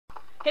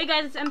Hey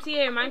guys, it's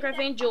MCA, Minecraft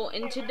Angel,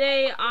 and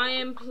today I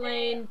am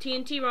playing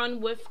TNT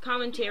Run with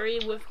commentary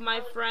with my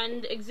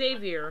friend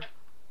Xavier.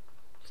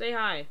 Say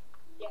hi.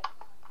 Yeah.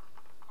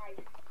 Hi.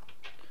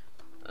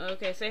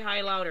 Okay, say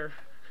hi louder.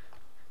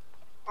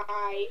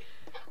 Hi.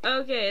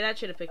 Okay, that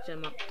should have picked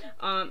him up.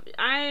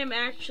 I am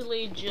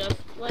actually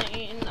just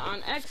playing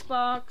on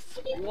Xbox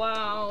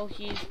while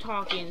he's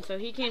talking, so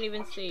he can't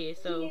even see,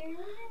 so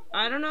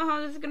I don't know how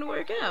this is gonna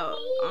work out.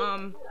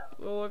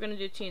 Well, we're gonna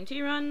do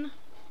TNT Run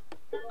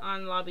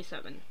on Lobby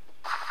 7.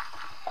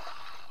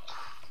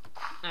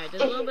 Alright,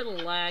 there's a little bit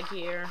of lag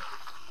here.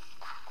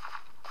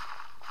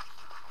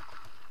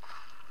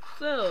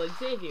 So,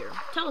 Xavier,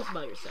 tell us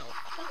about yourself.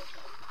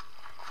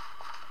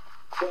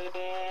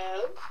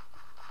 Well,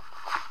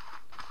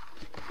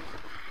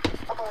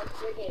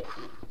 friggin'.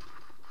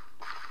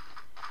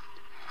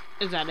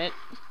 Is that it?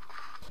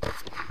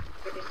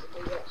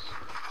 Basically, yes.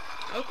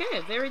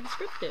 Okay, very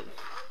descriptive.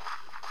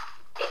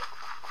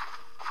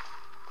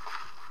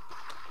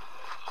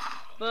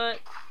 But,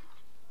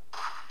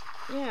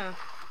 yeah,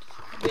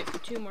 get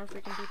 2 more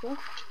freaking people.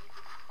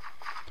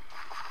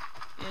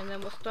 And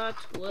then we'll start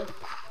with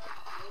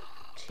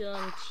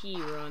TNT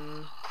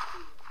Run.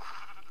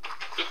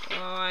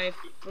 While I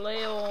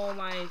flail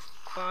my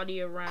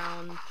body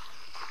around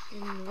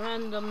in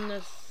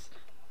randomness.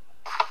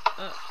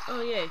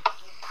 Oh yay.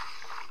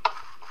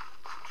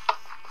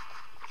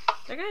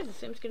 That guy has the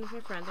same skin as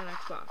my friend on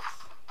Xbox.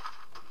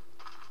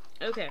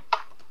 Okay.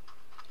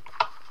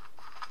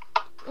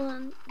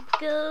 1,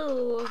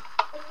 go.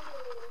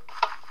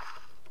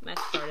 Match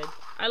started.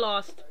 I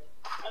lost.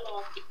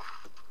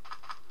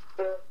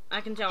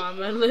 I can tell I'm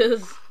gonna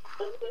lose.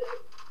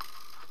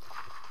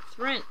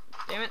 Sprint.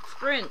 Damn it,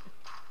 sprint.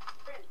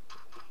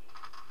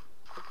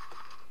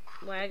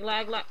 Lag,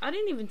 lag, lag. I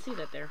didn't even see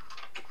that there.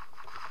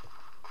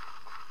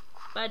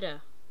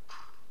 Bada.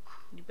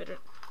 You better.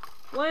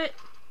 What?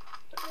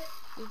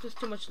 There's just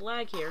too much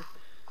lag here.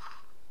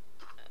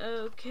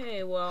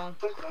 Okay, well.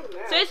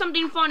 Say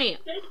something funny.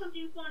 Say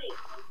something funny.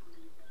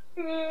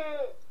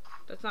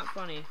 That's not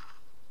funny.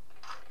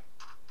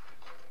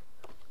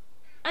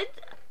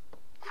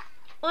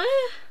 What?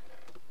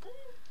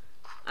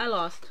 I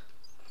lost.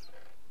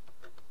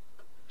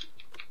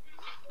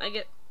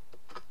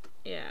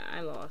 Yeah,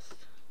 I lost.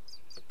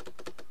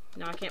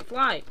 Now I can't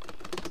fly.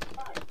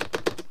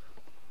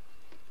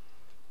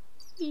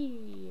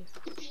 Eee.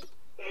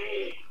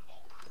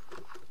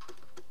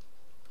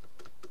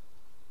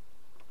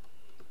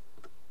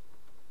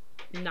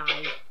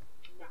 Nine.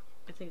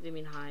 I think they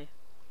mean high.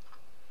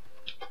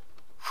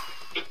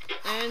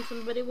 And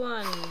somebody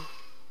won.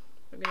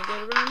 We're gonna go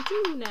to round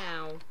 2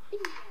 now.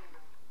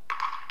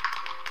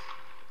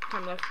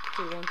 Time left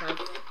 2, 1, 5,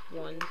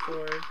 1,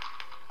 4.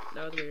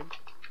 That was weird.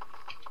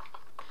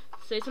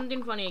 Say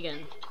something funny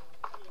again.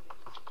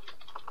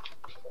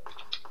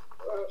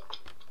 I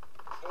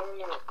don't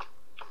know.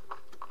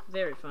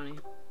 Very funny.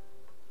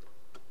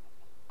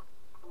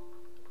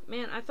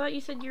 Man, I thought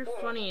you said you're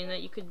funny and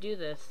that you could do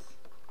this.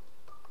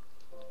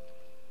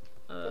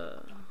 What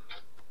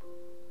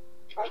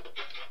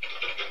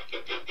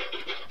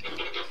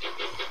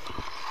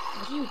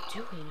are you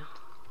doing?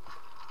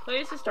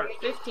 Players to start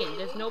 15.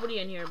 There's nobody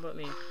in here but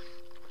me.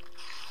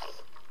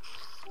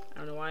 I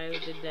don't know why I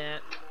did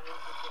that.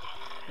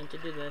 And to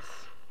do this.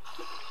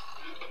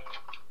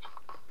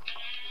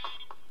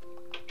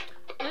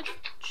 Let's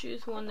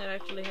choose one that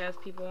actually has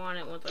people on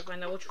it once I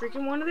find out which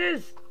freaking one it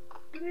is.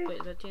 Wait,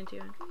 is that TNT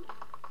Run?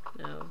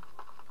 No.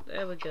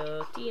 There we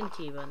go.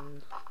 TNT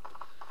Run.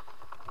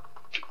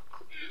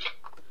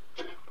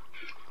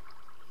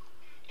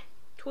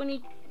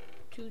 $22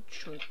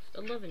 chunks,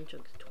 11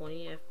 chunks,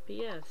 20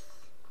 FPS.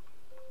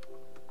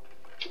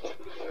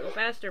 Go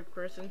faster,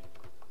 person.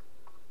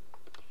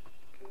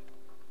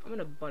 I'm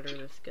gonna butter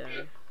this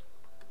guy.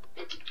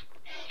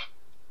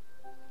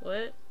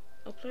 What?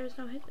 Oh, players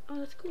now hit. Oh,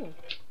 that's cool.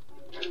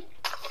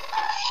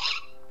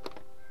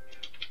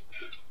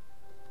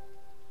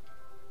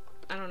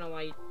 I don't know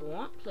why you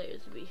want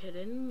players to be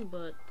hidden,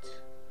 but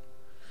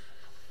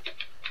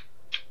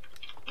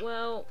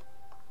well,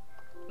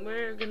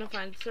 we're gonna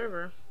find a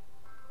server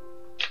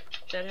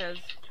that has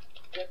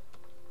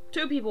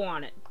 2 people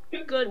on it.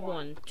 Good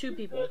one, 2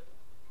 people.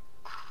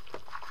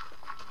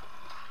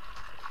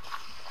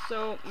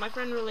 So my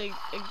friend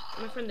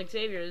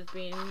Xavier is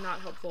being not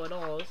helpful at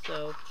all.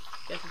 So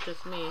guess it's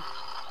just me.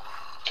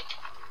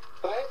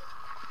 What?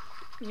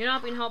 You're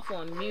not being helpful.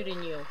 I'm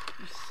muting you.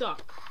 You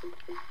suck.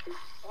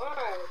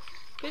 Why?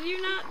 Cause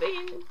you're not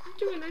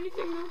doing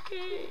anything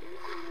okay.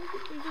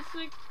 You're just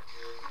like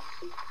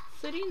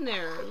sitting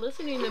there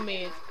listening to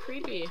me. It's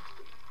creepy.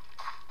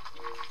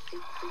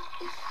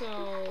 So.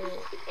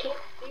 I can't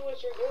see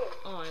what you're doing.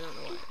 Oh, I don't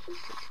know why.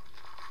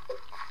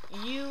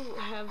 You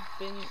have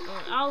been.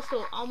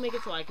 I'll make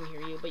it so I can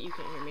hear you, but you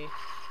can't hear me.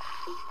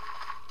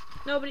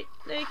 Nobody.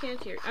 They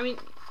can't hear. I mean,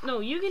 no,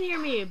 you can hear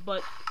me,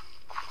 but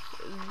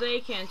they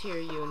can't hear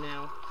you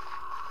now.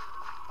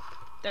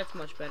 That's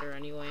much better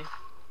anyway.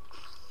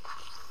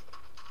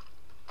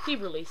 He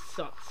really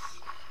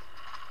sucks.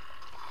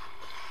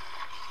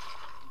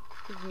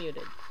 He's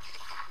muted.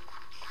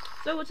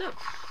 So what's up?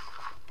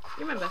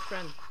 You're my best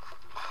friend.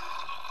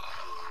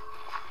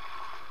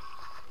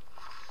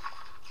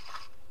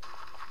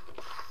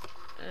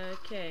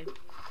 Okay.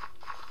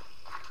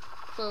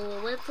 So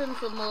we'll listen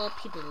to more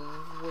people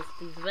with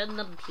these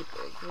random people.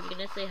 We're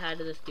gonna say hi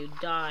to this dude.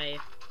 Die.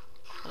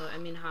 I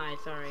mean hi,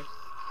 sorry.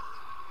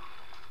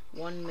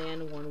 One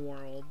man, one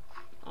world.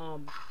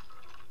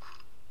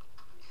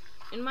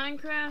 In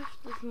Minecraft,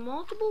 there's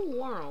multiple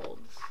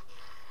worlds.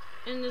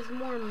 And there's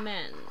more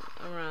men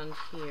around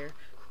here.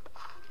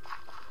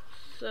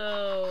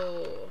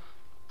 So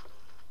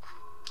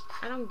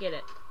I don't get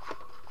it.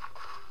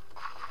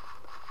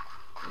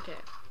 Okay.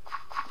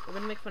 We're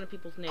gonna make fun of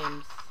people's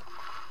names.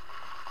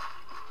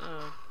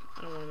 Oh,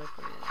 I don't wanna make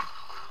fun of them.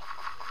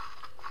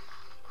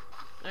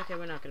 Okay,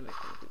 we're not gonna make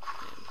fun of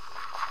people's names.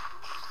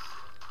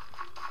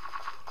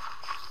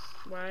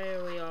 Why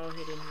are we all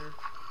hitting her?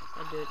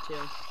 I'll do it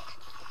too.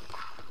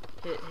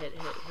 Hit, hit,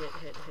 hit, hit,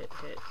 hit, hit,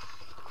 hit.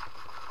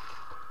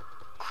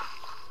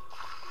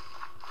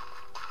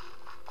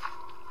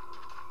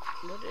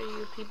 What are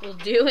you people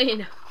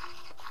doing?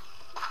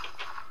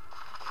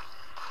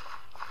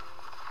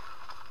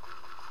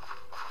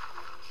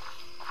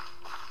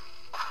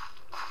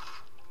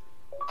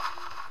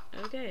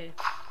 Okay.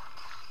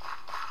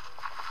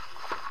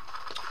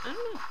 I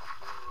don't know.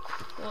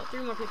 Well, 3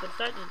 more people to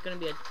start. There's gonna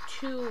be a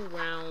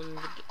 2-round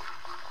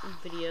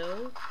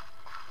video.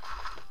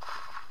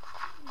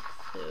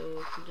 So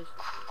we can just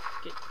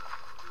get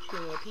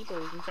 2 more people.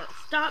 We can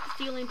stop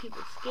stealing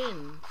people's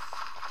skins.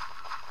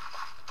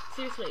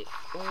 Seriously,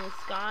 only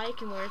Sky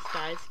can wear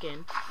Sky's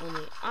skin.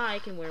 Only I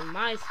can wear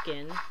my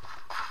skin.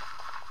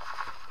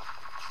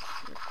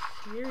 Like,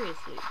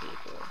 seriously,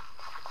 people.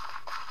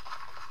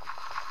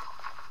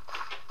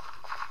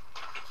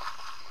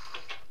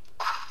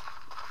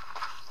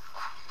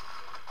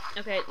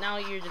 Okay, now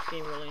you're just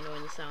getting really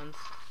annoying, the sounds.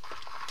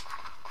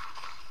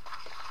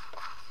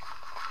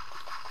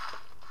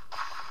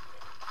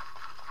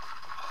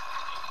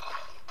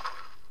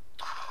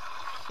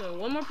 So,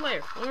 one more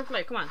player,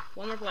 come on,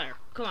 one more player,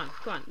 come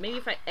on. Maybe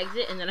if I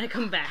exit and then I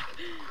come back.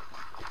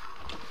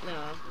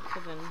 No,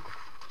 because then,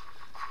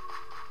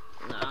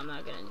 no, I'm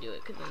not gonna do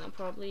it, because then they'll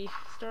probably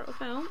start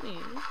without me.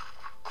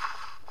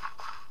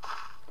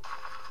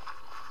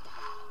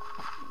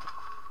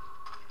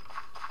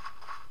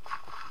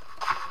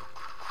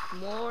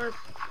 More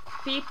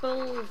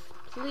people,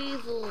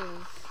 please.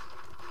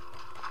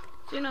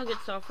 Soon I'll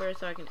get software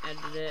so I can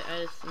edit it.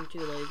 I just am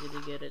too lazy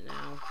to get it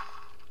now.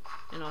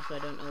 And also I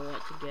don't know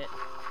what to get.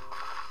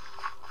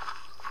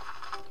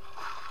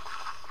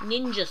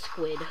 Ninja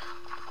squid.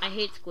 I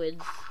hate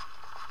squids.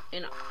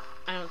 And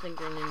I don't think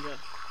they're ninja.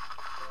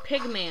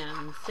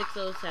 Pigman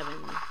 607.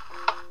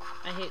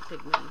 I hate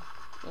pigmen.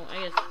 Well,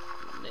 I guess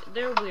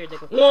they're weird. They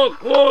go wonk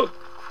wonk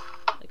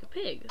like a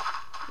pig.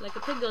 Like a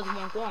pig goes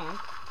wonk wonk,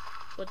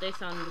 but they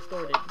sound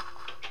distorted.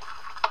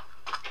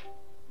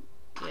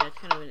 Yeah, it's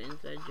kind of an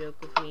inside joke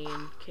with me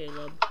and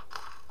Caleb.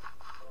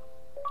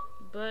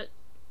 But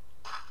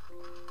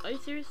are you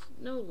serious?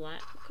 No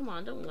lag. Come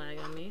on, don't lag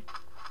on me.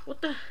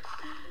 What the?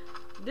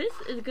 This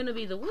is gonna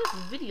be the worst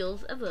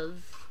videos ever.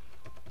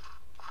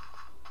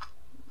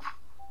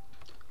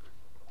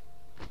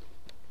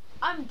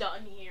 I'm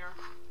done here.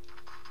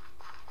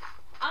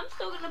 I'm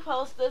still gonna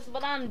post this,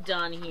 but I'm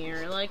done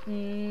here. Like,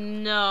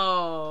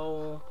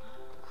 no.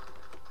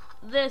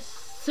 This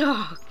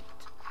sucked.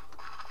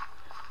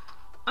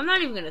 I'm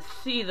not even gonna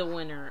see the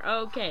winner.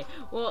 Okay,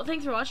 well,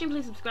 thanks for watching.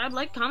 Please subscribe,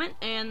 like, comment,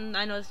 and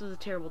I know this was a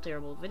terrible,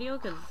 terrible video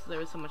because there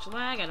was so much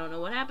lag. I don't know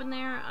what happened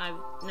there. I've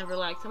never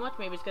lagged so much.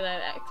 Maybe it's because I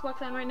have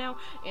Xbox on right now,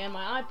 and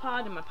my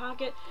iPod in my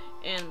pocket,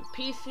 and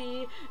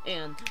PC,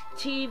 and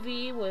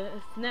TV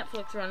with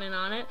Netflix running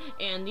on it,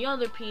 and the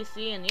other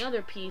PC, and the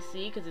other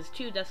PC, because there's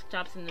 2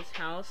 desktops in this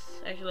house.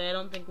 Actually, I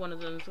don't think one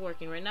of them is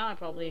working right now. I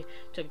probably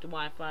took the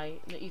Wi-Fi,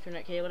 the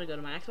Ethernet cable to go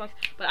to my Xbox,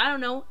 but I don't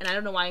know, and I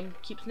don't know why I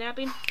keep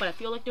snapping, but I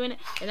feel like doing it.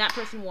 And that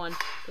person won.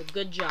 So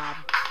good job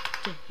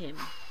to him.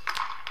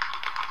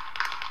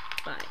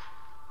 Bye.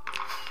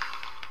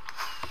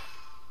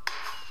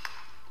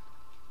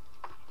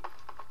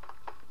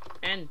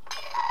 End.